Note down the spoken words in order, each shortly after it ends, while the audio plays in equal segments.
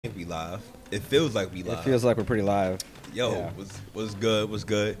live. It feels like we live. It feels like we're pretty live. Yo, Yeah. was good, was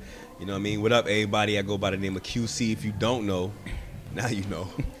good. You know what I mean? What up, everybody? I go by the name of QC. If you don't know, now you know.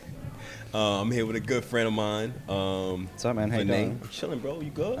 I'm here with a good friend of mine. What's up, man? How you doing? I'm chilling, bro. You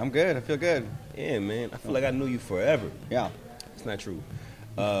good? I'm good. I feel good. Yeah, man. I feel like I knew you forever. Yeah. It's not true.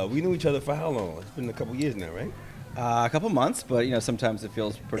 We knew each other for how long? It's been a couple years now, right? A couple months, but sometimes it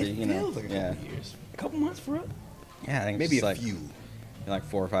feels pretty. It feels like a yeah. couple years. A couple months for real? Yeah, I think Maybe it's a like, few. like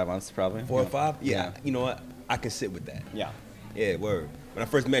 4 or 5 months, probably. 4 or 5? Yeah. Yeah. You know what? I can sit with that. Yeah. Yeah, word. When I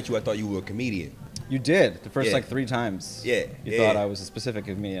first met you, I thought you were a comedian. You did the first Yeah. like 3 times. Yeah, You yeah. thought I was a specific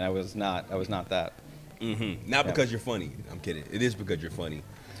comedian. I was not. I was not that. Mm-hmm. Not Yeah. because you're funny. I'm kidding. It is because you're funny.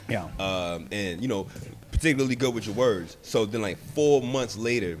 Yeah. And particularly good with your words. So then, like 4 months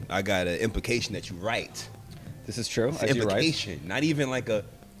later, I got an implication that you write. This is true. It's I an do write. implication, not even like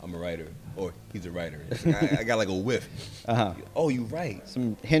I'm a writer or he's a writer. I got like a whiff. Uh-huh. Oh, you write.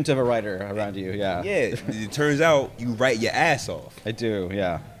 Some hint of a writer around you. Yeah. Yeah. It turns out you write your ass off. I do.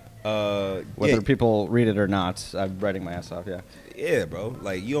 Yeah. Whether Yeah, people read it or not, I'm writing my ass off. Yeah. yeah, bro.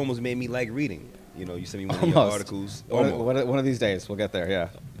 Like you almost made me like reading. You sent me one of Almost. your articles. Almost. One of these days, we'll get there. Yeah.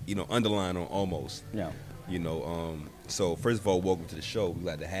 Underline on almost. Yeah. So first of all, welcome to the show. We're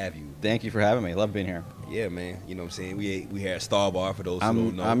glad to have you. Thank you for having me. Love being here. Yeah, man. You know what I'm saying? We here at Star Bar for those who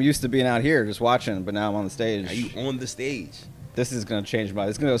don't know. I'm used to being out here just watching, but now I'm on the stage. Are you on the stage? This is gonna change my.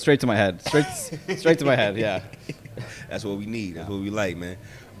 It's gonna go straight to my head. Straight to my head. Yeah. That's what we need. That's what we like, man.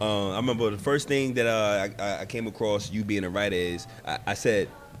 I remember the first thing that I came across you being a writer is I said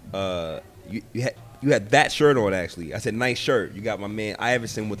you had that shirt on actually. I said nice shirt. You got my man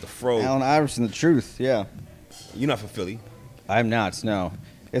Iverson with the fro. Allen Iverson, the truth. Yeah. You're not from Philly. I'm not. No.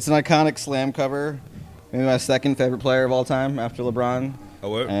 It's an iconic Slam cover. Maybe my second favorite player of all time after LeBron. Oh,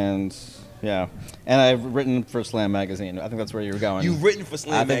 what? And yeah, and I've written for Slam magazine. I think that's where you were going. You've written for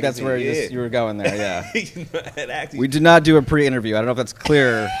Slam I think that's magazine, where yeah. you were going there. Yeah. It actually, We did not do a pre-interview. I don't know if that's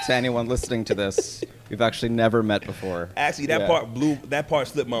clear to anyone listening to this. We've actually never met before. Actually, that part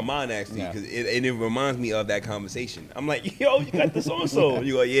slipped my mind actually, Yeah. because it reminds me of that conversation. I'm like, yo, you got the so-and-so.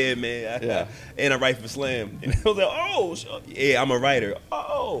 You go, yeah, man. Yeah. And I write for Slam. And I was like, oh, yeah, I'm a writer.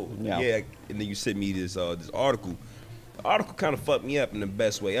 Oh, Yeah. yeah. And then you sent me this article. The article kind of fucked me up in the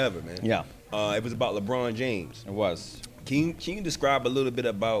best way ever, man. Yeah, It was about LeBron James. it was. Can you describe a little bit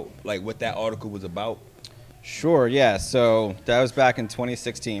about like what that article was about? Sure, yeah. So that was back in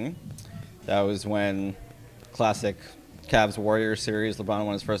 2016. That was when classic Cavs Warriors series, LeBron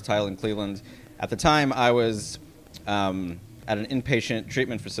won his first title in Cleveland. At the time, I was at an inpatient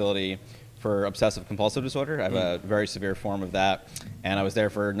treatment facility for obsessive compulsive disorder. I have a very severe form of that. And I was there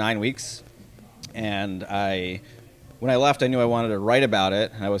for 9 weeks. And when I left, I knew I wanted to write about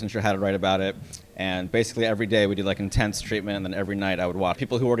it, and I wasn't sure how to write about it. And basically every day we did like intense treatment, and then every night I would watch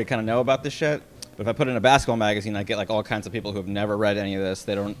people who already kind of know about this shit. But if I put it in a basketball magazine, I get like all kinds of people who have never read any of this.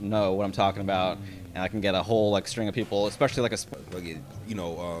 They don't know what I'm talking about, and I can get a whole like string of people, especially like Like,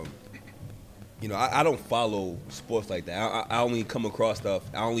 I don't follow sports like that. I only come across stuff.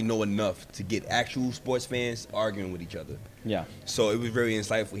 I only know enough to get actual sports fans arguing with each other. yeah, So it was very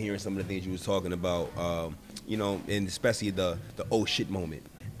insightful hearing some of the things you was talking about. And especially the oh shit moment.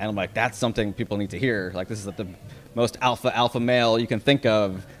 and I'm like, that's something people need to hear. Like this is like the most alpha male you can think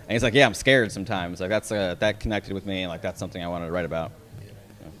of, and he's like, yeah, I'm scared sometimes. Like that connected with me, and like that's something I wanted to write about.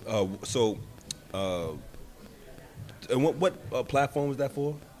 And what platform was that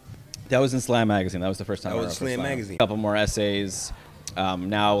for? That was in Slam magazine. That was the first time. That I was wrote for Slam magazine. A couple more essays.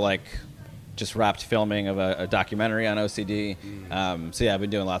 Now, like, just wrapped filming of a documentary on OCD. So yeah, I've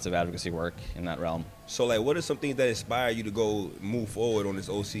been doing lots of advocacy work in that realm. So like, what are some things that inspire you to go move forward on this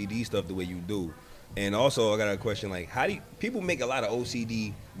OCD stuff the way you do? And also, I got a question like, how do people make a lot of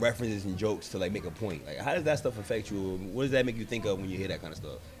OCD references and jokes to like make a point? Like, how does that stuff affect you? What does that make you think of when you hear that kind of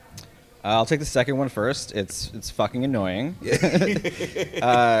stuff? I'll take the second one first. It's fucking annoying.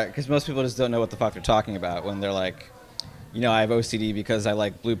 Yeah. Because most people just don't know what the fuck they're talking about when they're like, I have OCD because I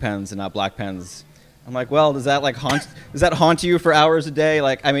like blue pens and not black pens. I'm like, well, does that haunt you for hours a day?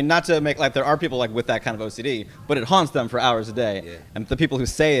 Like, I mean, not to make like there are people like with that kind of OCD, but it haunts them for hours a day. Yeah. And the people who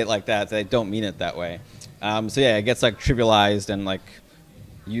say it like that, they don't mean it that way. So yeah, it gets like trivialized and like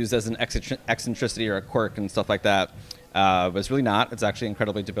used as an eccentricity or a quirk and stuff like that. But it's really not. It's actually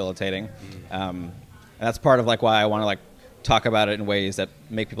incredibly debilitating. And that's part of like why I want to like talk about it in ways that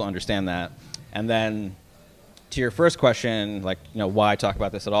make people understand that. And then to your first question, like, why talk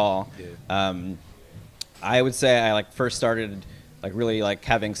about this at all? Yeah. I would say I like first started like really like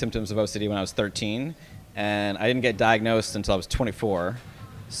having symptoms of OCD when I was 13, and I didn't get diagnosed until I was 24.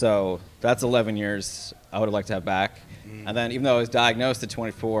 So that's 11 years I would have liked to have back. And then even though I was diagnosed at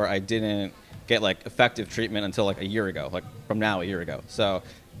 24, I didn't get like effective treatment until like a year ago, like from now a year ago. So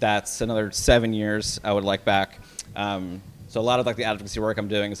that's another 7 years I would like back. So a lot of like the advocacy work I'm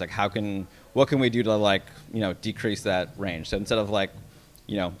doing is like what can we do to like, decrease that range? So instead of like,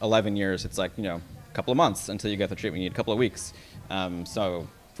 11 years, it's like, a couple of months until you get the treatment you need, a couple of weeks. So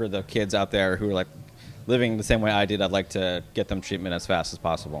for the kids out there who are like living the same way I did, I'd like to get them treatment as fast as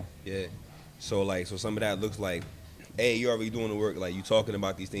possible. Yeah. So some of that looks like, hey, you're already doing the work. Like you talking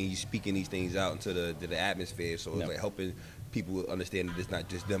about these things, you speaking these things out into the atmosphere. So it's like helping people understand that it's not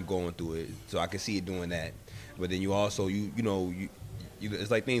just them going through it. So I can see it doing that. But then you also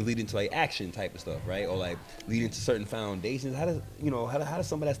it's like things leading to like action type of stuff, right? Or like leading to certain foundations. How does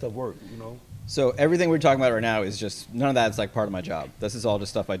some of that stuff work? So everything we're talking about right now is just none of that is like part of my job. This is all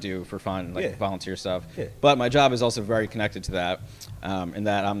just stuff I do for fun, like volunteer stuff. Yeah. But my job is also very connected to that, in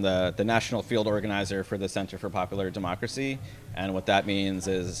that I'm the national field organizer for the Center for Popular Democracy, and what that means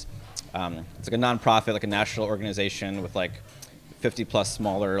is it's like a nonprofit, like a national organization with like 50 plus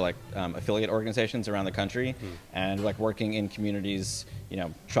smaller like affiliate organizations around the country, and like working in communities,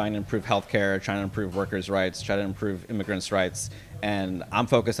 trying to improve healthcare, trying to improve workers' rights, trying to improve immigrants' rights, and I'm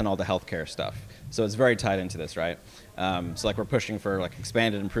focused on all the healthcare stuff. So it's very tied into this, right? So like we're pushing for like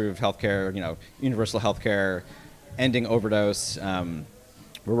expanded, improved healthcare, universal healthcare, ending overdose.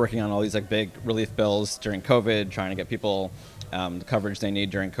 We're working on all these like big relief bills during COVID, trying to get people the coverage they need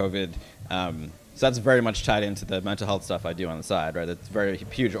during COVID. So that's very much tied into the mental health stuff I do on the side, right? It's very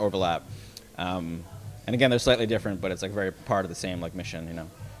huge overlap. And again, they're slightly different, but it's like very part of the same like mission,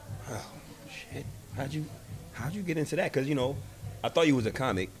 Oh, shit. How'd you get into that? Because, I thought you was a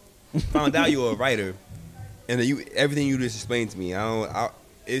comic, found out you were a writer, and then everything you just explained to me,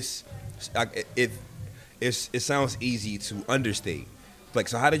 it sounds easy to understate. Like,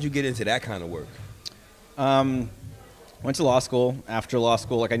 so how did you get into that kind of work? Went to law school. After law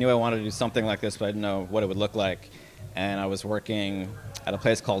school, like I knew I wanted to do something like this, but I didn't know what it would look like. And I was working at a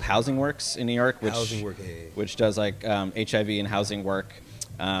place called Housing Works in New York, which does like HIV and housing work.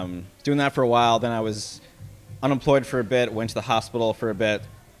 Doing that for a while. Then I was unemployed for a bit, went to the hospital for a bit.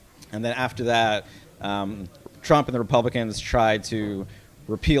 And then after that, Trump and the Republicans tried to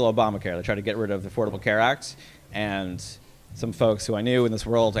repeal Obamacare. They tried to get rid of the Affordable Care Act. And some folks who I knew in this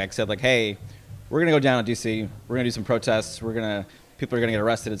world said like, hey, we're going to go down to D.C. We're going to do some protests. People are going to get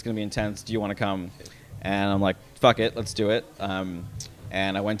arrested. It's going to be intense. Do you want to come? And I'm like, fuck it. Let's do it.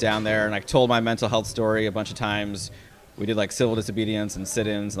 And I went down there and I told my mental health story a bunch of times. We did like civil disobedience and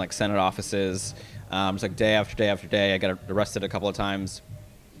sit-ins and like Senate offices. It's like day after day after day. I got arrested a couple of times.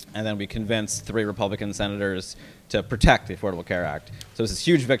 And then we convinced 3 Republican senators to protect the Affordable Care Act. So it was this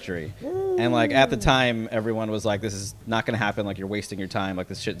huge victory. And like at the time, everyone was like, this is not going to happen. Like you're wasting your time. Like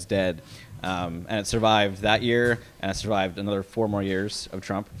this shit's dead. And it survived that year, and it survived another 4 more years of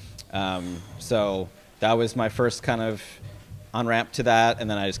Trump. So that was my first kind of on-ramp to that. And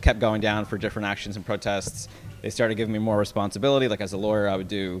then I just kept going down for different actions and protests. They started giving me more responsibility. Like as a lawyer, I would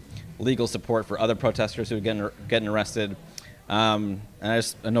do legal support for other protesters who were getting arrested. And I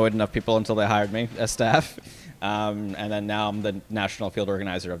just annoyed enough people until they hired me as staff. And then now I'm the national field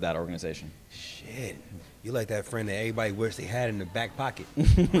organizer of that organization. Shit. You like that friend that everybody wishes they had in the back pocket.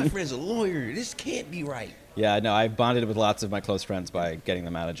 My friend's a lawyer. This can't be right. Yeah, no, I bonded with lots of my close friends by getting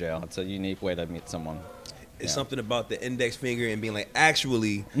them out of jail. It's a unique way to meet someone. It's something about the index finger and being like,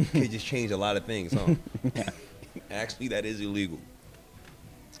 actually, can just change a lot of things, huh? Yeah. Actually, that is illegal.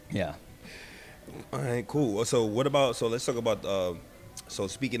 Yeah. All right, cool. So let's talk about, so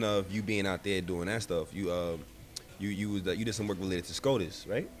speaking of you being out there doing that stuff, you did some work related to SCOTUS,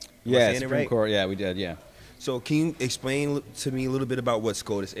 right? Yeah, Supreme Court, yeah, we did, yeah. So can you explain to me a little bit about what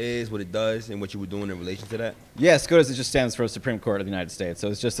SCOTUS is, what it does, and what you were doing in relation to that? Yeah, SCOTUS, it just stands for Supreme Court of the United States. So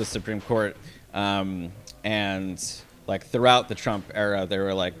it's just the Supreme Court. And like throughout the Trump era, there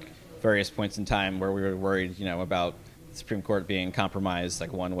were like various points in time where we were worried, about the Supreme Court being compromised.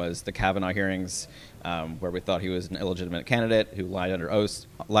 Like one was the Kavanaugh hearings, where we thought he was an illegitimate candidate who lied under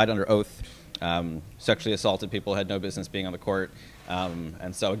oath, sexually assaulted people, had no business being on the court.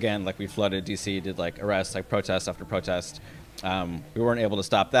 And so again, like we flooded DC, did like arrests, like protest after protest. We weren't able to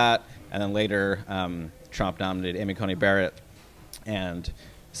stop that. And then later, Trump nominated Amy Coney Barrett. And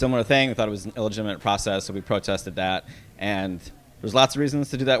similar thing, we thought it was an illegitimate process, so we protested that. And there's lots of reasons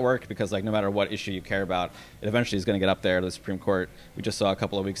to do that work because like no matter what issue you care about, it eventually is going to get up there to the Supreme Court. We just saw a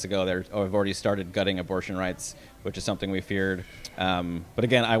couple of weeks ago they've already started gutting abortion rights, which is something we feared. But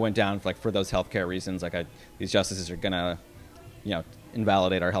again, I went down for those healthcare reasons. Like these justices are going to,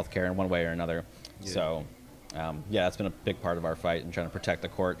 invalidate our healthcare in one way or another. Yeah. So Yeah, that's been a big part of our fight in trying to protect the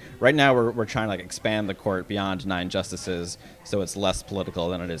court. Right now, we're trying to like expand the court beyond 9 justices, so it's less political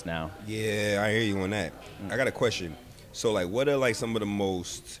than it is now. Yeah, I hear you on that. I got a question. So, like, what are like some of the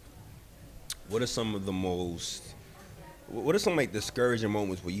most like discouraging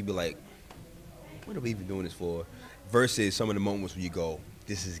moments where you be like, what are we even doing this for? Versus some of the moments where you go,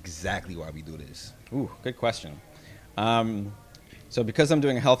 this is exactly why we do this. Ooh, good question. So because I'm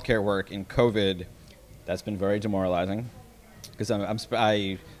doing healthcare work in COVID, that's been very demoralizing. Because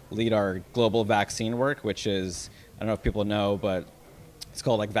I lead our global vaccine work, which is, I don't know if people know, but it's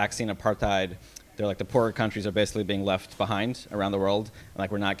called like vaccine apartheid. They're like the poorer countries are basically being left behind around the world. And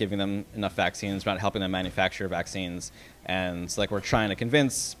like we're not giving them enough vaccines, we're not helping them manufacture vaccines. And it's like we're trying to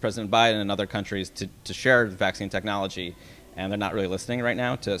convince President Biden and other countries to share vaccine technology. And they're not really listening right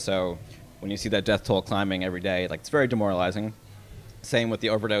now. So when you see that death toll climbing every day, like it's very demoralizing. Same with the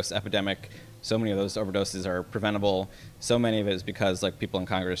overdose epidemic. So many of those overdoses are preventable. So many of it is because like people in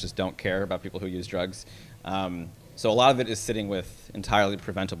Congress just don't care about people who use drugs. So a lot of it is sitting with entirely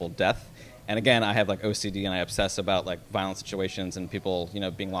preventable death. And again, I have like OCD and I obsess about like violent situations and people,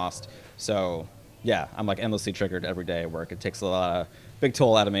 being lost. So yeah, I'm like endlessly triggered every day at work. It takes a big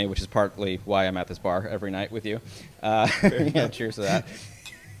toll out of me, which is partly why I'm at this bar every night with you. Yeah, cheers to that.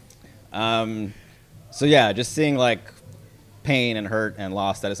 So yeah, just seeing like pain and hurt and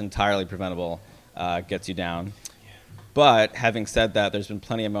loss that is entirely preventable gets you down. But having said that, there's been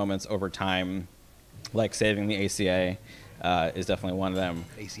plenty of moments over time, like saving the ACA is definitely one of them.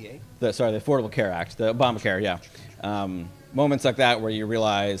 ACA? The Affordable Care Act, the Obamacare, yeah. Moments like that where you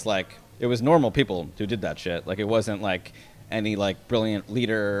realize like it was normal people who did that shit. Like it wasn't like any like brilliant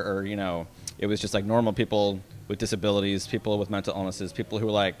leader or, it was just like normal people with disabilities, people with mental illnesses, people who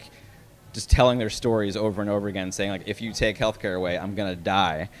were like just telling their stories over and over again, saying like, if you take healthcare away, I'm gonna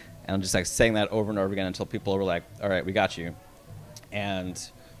die. And I'm just like saying that over and over again until people were like, all right, we got you. And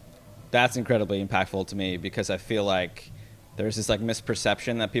that's incredibly impactful to me because I feel like there's this like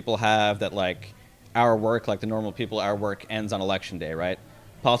misperception that people have that like our work, like the normal people, our work ends on election day, right?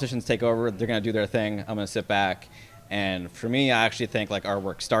 Politicians take over, they're gonna do their thing, I'm gonna sit back. And for me, I actually think like our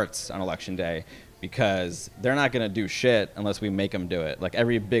work starts on election day because they're not gonna do shit unless we make them do it. Like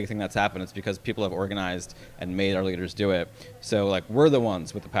every big thing that's happened, it's because people have organized and made our leaders do it. So like we're the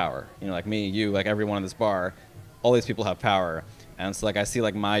ones with the power, like me, you, like everyone in this bar, all these people have power. And so like I see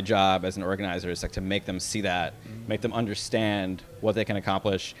like my job as an organizer is like to make them see that, make them understand what they can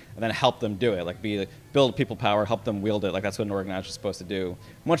accomplish, and then help them do it. Like build people power, help them wield it. Like that's what an organizer is supposed to do.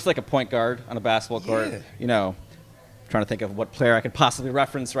 Much like a point guard on a basketball court. Yeah. Trying to think of what player I could possibly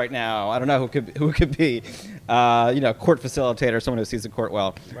reference right now. I don't know who it could be. Court facilitator, someone who sees the court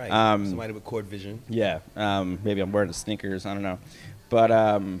well. Right. Somebody with court vision. Yeah. Maybe I'm wearing the sneakers. I don't know.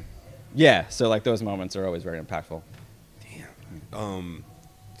 But yeah. So like those moments are always very impactful.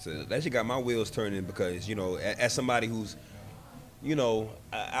 So that shit got my wheels turning because as somebody who's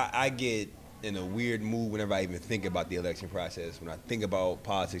I get in a weird mood whenever I even think about the election process. When I think about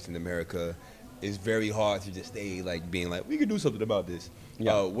politics in America, it's very hard to just stay like being like we can do something about this.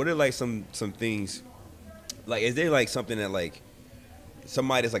 Yeah. What are like some things, like is there like something that like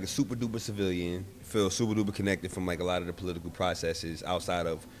somebody that's like a super duper civilian feels super duper connected from like a lot of the political processes outside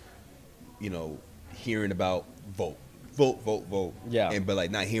of hearing about vote. Yeah. But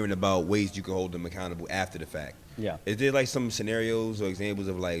like not hearing about ways you can hold them accountable after the fact. Yeah. Is there like some scenarios or examples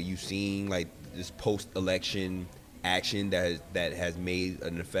of like you seeing like this post-election action that has made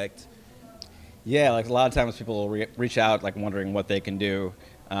an effect? Yeah, like a lot of times people will reach out like wondering what they can do.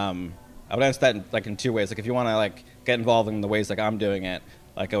 I would answer that in 2 ways. Like if you want to like get involved in the ways like I'm doing it,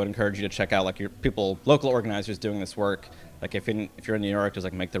 like I would encourage you to check out like your local organizers doing this work. Like if you're in New York, there's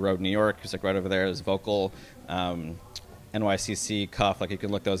like Make the Road New York, who's like right over there. There's Vocal, NYCC, Cuff. Like you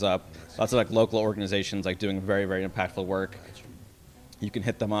can look those up. Lots of like local organizations like doing very very impactful work. You can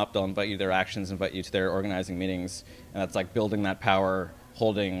hit them up. They'll invite you to their actions, invite you to their organizing meetings, and that's like building that power,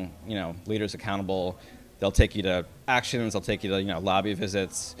 holding leaders accountable. They'll take you to actions. They'll take you to lobby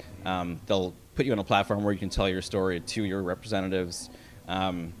visits. They'll put you on a platform where you can tell your story to your representatives.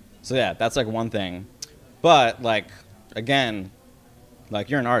 So yeah, that's like one thing. But like again, like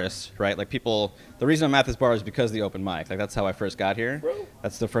you're an artist, right? Like people, the reason I'm at this bar is because of the open mic. Like that's how I first got here. Bro.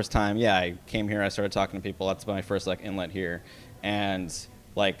 That's the first time. Yeah, I came here. I started talking to people. That's my first like inlet here, and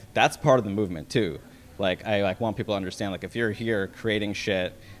like that's part of the movement too. Like I like want people to understand like if you're here creating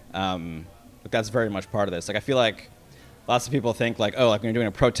shit, like that's very much part of this. Like I feel like lots of people think like, oh, like when you're doing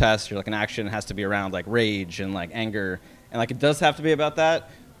a protest or like an action, it has to be around like rage and like anger, and like it does have to be about that,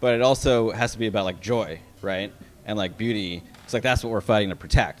 but it also has to be about like joy, right? And like beauty. Because like that's what we're fighting to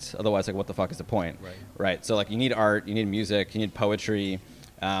protect. Otherwise, like what the fuck is the point? Right. Right. So like you need art, you need music, you need poetry.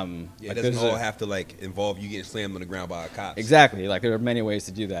 Yeah, Like, it doesn't all have to like involve you getting slammed on the ground by a cop. Exactly. Like there are many ways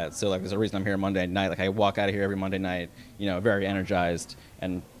to do that. So like there's a reason I'm here Monday night. Like I walk out of here every Monday night, you know, very energized,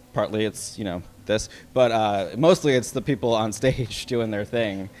 and partly it's, you know, this, but mostly it's the people on stage doing their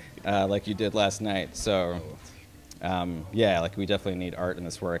thing, like you did last night. So yeah, like we definitely need art in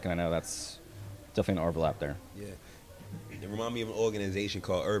this work, and I know that's definitely an overlap there. Yeah, it reminds me of an organization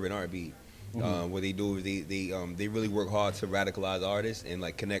called Urban Art Beat. What they do is they really work hard to radicalize artists and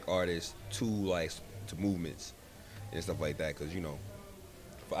like connect artists to like to movements and stuff like that, because you know,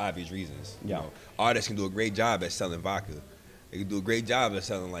 for obvious reasons. Yeah. You know, artists can do a great job at selling vodka. They can do a great job at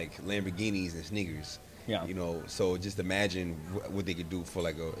selling like Lamborghinis and sneakers. Yeah. You know, so just imagine what they could do for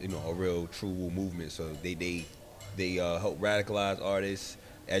like a, you know, a real true movement. So they help radicalize artists,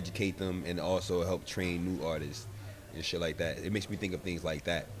 educate them, and also help train new artists and shit like that. It makes me think of things like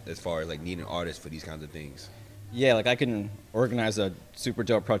that as far as like needing artists for these kinds of things. Yeah, like I can organize a super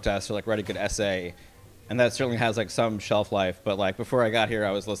dope protest or like write a good essay, and that certainly has like some shelf life. But like before I got here,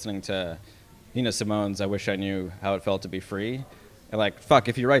 I was listening to Nina Simone's "I Wish I Knew How It Felt to Be Free," and like fuck,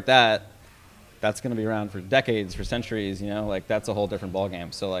 if you write that, that's gonna be around for decades, for centuries. You know, like that's a whole different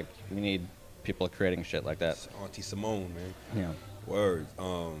ballgame. So like we need people creating shit like that. It's Auntie Simone, man. Yeah. Word.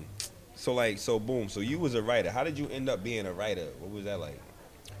 So boom. So you was a writer. How did you end up being a writer? What was that like?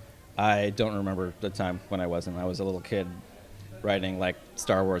 I don't remember the time when I wasn't. I was a little kid writing like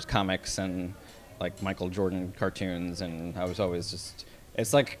Star Wars comics and like Michael Jordan cartoons, and I was always just.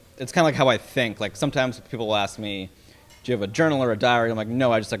 It's kind of like how I think. Like sometimes people will ask me, "Do you have a journal or a diary?" I'm like,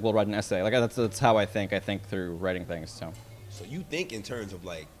 "No, I just like will write an essay." Like that's how I think. I think through writing things. So you think in terms of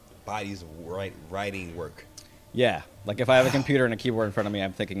like bodies of writing work. Yeah, like if I have a computer and a keyboard in front of me,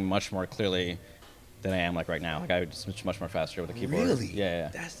 I'm thinking much more clearly than I am like right now. Like I would switch much more faster with a keyboard. Really? Yeah.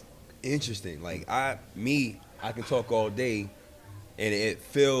 That's interesting. Like I can talk all day, and it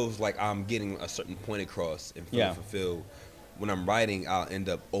feels like I'm getting a certain point across and feeling fulfilled. When I'm writing, I'll end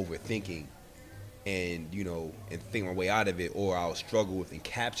up overthinking, and you know, and think my way out of it, or I'll struggle with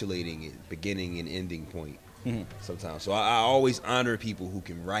encapsulating it, beginning and ending point. Sometimes. So I always honor people who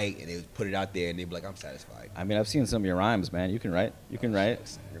can write and they put it out there and they be like, I'm satisfied. I mean, I've seen some of your rhymes, man. You can write. You can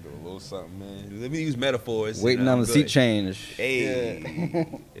write. I can do a little something, man. Let me use metaphors. Waiting on the seat change. Hey. You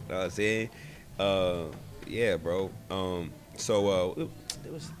know what I'm saying? Yeah, bro. So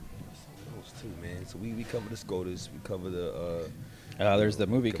there was those too, man. So we cover the SCOTUS. We cover the there's the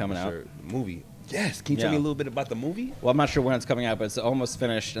movie coming out. The movie. Yes. Can you tell me a little bit about the movie? Well, I'm not sure when it's coming out, but it's almost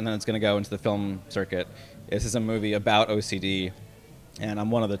finished, and then it's going to go into the film circuit. This is a movie about OCD, and I'm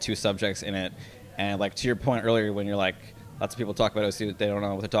one of the two subjects in it. And like to your point earlier, when you're like, lots of people talk about OCD, they don't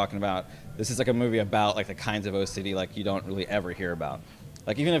know what they're talking about. This is like a movie about like the kinds of OCD like you don't really ever hear about.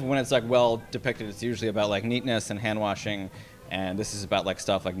 Like even if when it's like well depicted, it's usually about like neatness and hand washing, and this is about like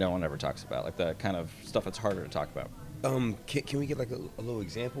stuff like no one ever talks about, like the kind of stuff that's harder to talk about. Can we get like a little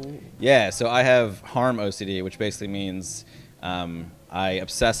example? Yeah, so I have harm OCD, which basically means I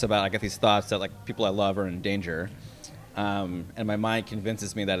obsess about, I get these thoughts that like people I love are in danger, and my mind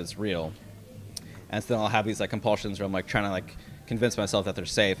convinces me that it's real. And so then I'll have these like compulsions where I'm like trying to like convince myself that they're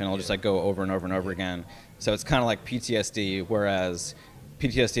safe, and I'll just like go over and over and over again. So it's kind of like PTSD, whereas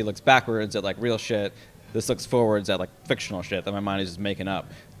PTSD looks backwards at like real shit. This looks forwards at like fictional shit that my mind is just making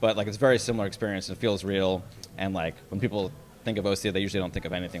up. But like it's a very similar experience and feels real. And like when people think of OCD, they usually don't think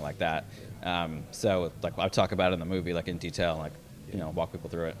of anything like that. So like I talk about it in the movie like in detail, like you know, walk people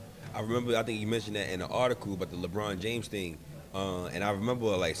through it. I remember, I think you mentioned that in an article about the LeBron James thing. And I remember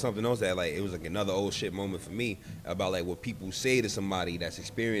like something else that like it was like another old shit moment for me about like what people say to somebody that's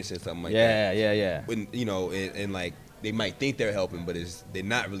experiencing something like that. Yeah. When you know, and like they might think they're helping, but they're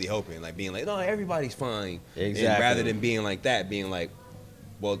not really helping. Like being like, no, everybody's fine. Exactly. And rather than being like that, being like,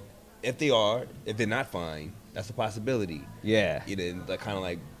 well, if they're not fine, that's a possibility. Yeah. You know, like kind of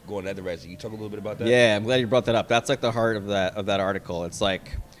like going that direction. You talk a little bit about that. Yeah, I'm glad you brought that up. That's like the heart of that article. It's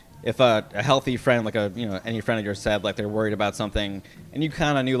like if a healthy friend, like any friend of yours said like they're worried about something, and you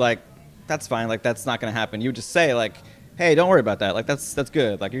kind of knew like that's fine, like that's not gonna happen. You would just say like, hey, don't worry about that. Like that's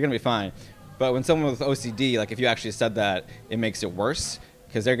good. Like you're gonna be fine. But when someone with OCD, like if you actually said that, it makes it worse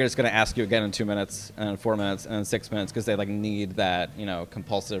because they're just gonna ask you again in 2 minutes, and in 4 minutes, and in 6 minutes because they like need that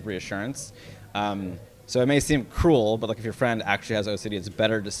compulsive reassurance. So it may seem cruel, but like if your friend actually has OCD, it's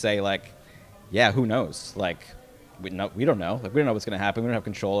better to say like, yeah, who knows? Like we don't know. Like we don't know what's gonna happen. We don't have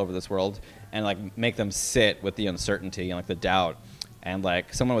control over this world, and like make them sit with the uncertainty and like the doubt. And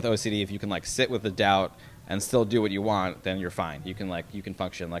like someone with OCD, if you can like sit with the doubt and still do what you want, then you're fine. You can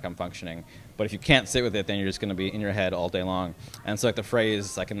function like I'm functioning. But if you can't sit with it, then you're just going to be in your head all day long. And so like the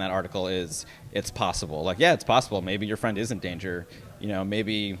phrase like in that article is, it's possible. Like, yeah, it's possible. Maybe your friend is in danger. You know,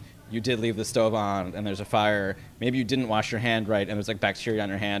 maybe you did leave the stove on and there's a fire. Maybe you didn't wash your hand right and there's like bacteria on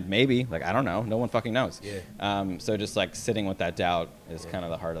your hand. Maybe. Like, I don't know. No one fucking knows. Yeah. So just like sitting with that doubt is kind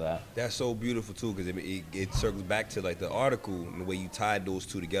of the heart of that. That's so beautiful too, because it circles back to like the article and the way you tied those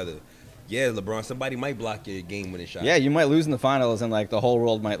two together. Yeah, LeBron, somebody might block your game-winning shot. Yeah, you might lose in the finals and like the whole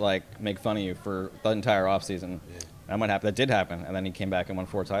world might like make fun of you for the entire offseason. Yeah. That might happen. That did happen, and then he came back and won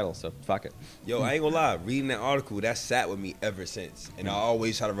 4 titles. So fuck it. Yo, I ain't gonna lie. Reading that article, that sat with me ever since, and I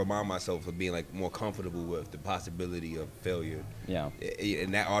always try to remind myself of being like more comfortable with the possibility of failure. Yeah.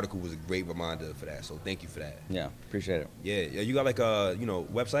 And that article was a great reminder for that. So thank you for that. Yeah, appreciate it. Yeah, you got like a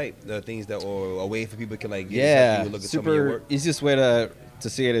website, things that or a way for people can like Yeah, look at some of your super work. easiest way to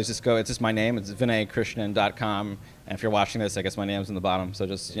see it is just go. It's just my name. It's VinayKrishnan.com. And if you're watching this, I guess my name's in the bottom. So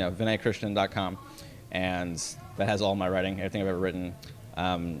just VinayKrishnan.com, and that has all my writing, everything I've ever written.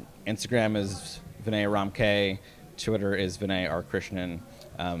 Instagram is Vinay Ramke. Twitter is Vinay R. Krishnan.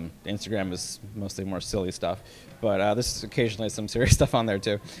 Instagram is mostly more silly stuff, but there's occasionally some serious stuff on there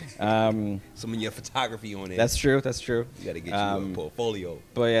too. Some of your photography on it. That's true. That's true. You got to get you a portfolio.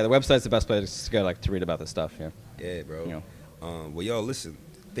 But yeah, the website's the best place to go, like to read about this stuff. Yeah. Yeah, bro. You know. Well, yo, listen.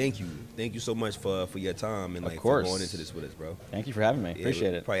 Thank you so much for your time and Of like course. for going into this with us, bro. Thank you for having me. Yeah, Appreciate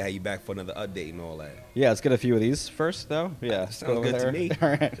we'll it. Probably have you back for another update and all that. Yeah, let's get a few of these first, though. Yeah, Sounds good to me. All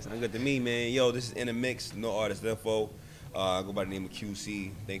right. Sounds good to me, man. Yo, this is In the Mix, no artist info. I go by the name of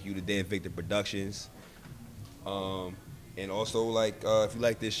QC. Thank you to Dan Victor Productions. And also, like, if you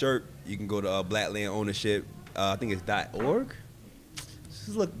like this shirt, you can go to Blackland Ownership. I think it's .org. Just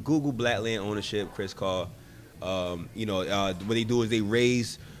look, Google Blackland Ownership, Chris Carr. What they do is they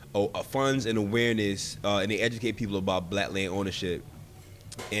raise funds and awareness, and they educate people about Blackland ownership,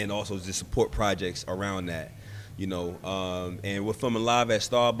 and also just support projects around that. And we're filming live at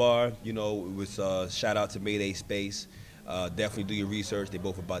Star Bar. It was shout out to Mayday Space. Definitely do your research. They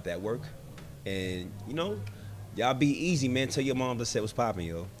both about that work, and y'all be easy, man. Tell your mom to say what's popping,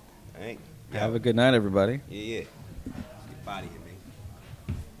 yo. All right. Have a good night, everybody. Yeah. Get out of here, man.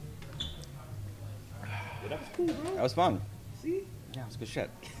 That was cool, bro. That was fun. See? Yeah, it was good shit.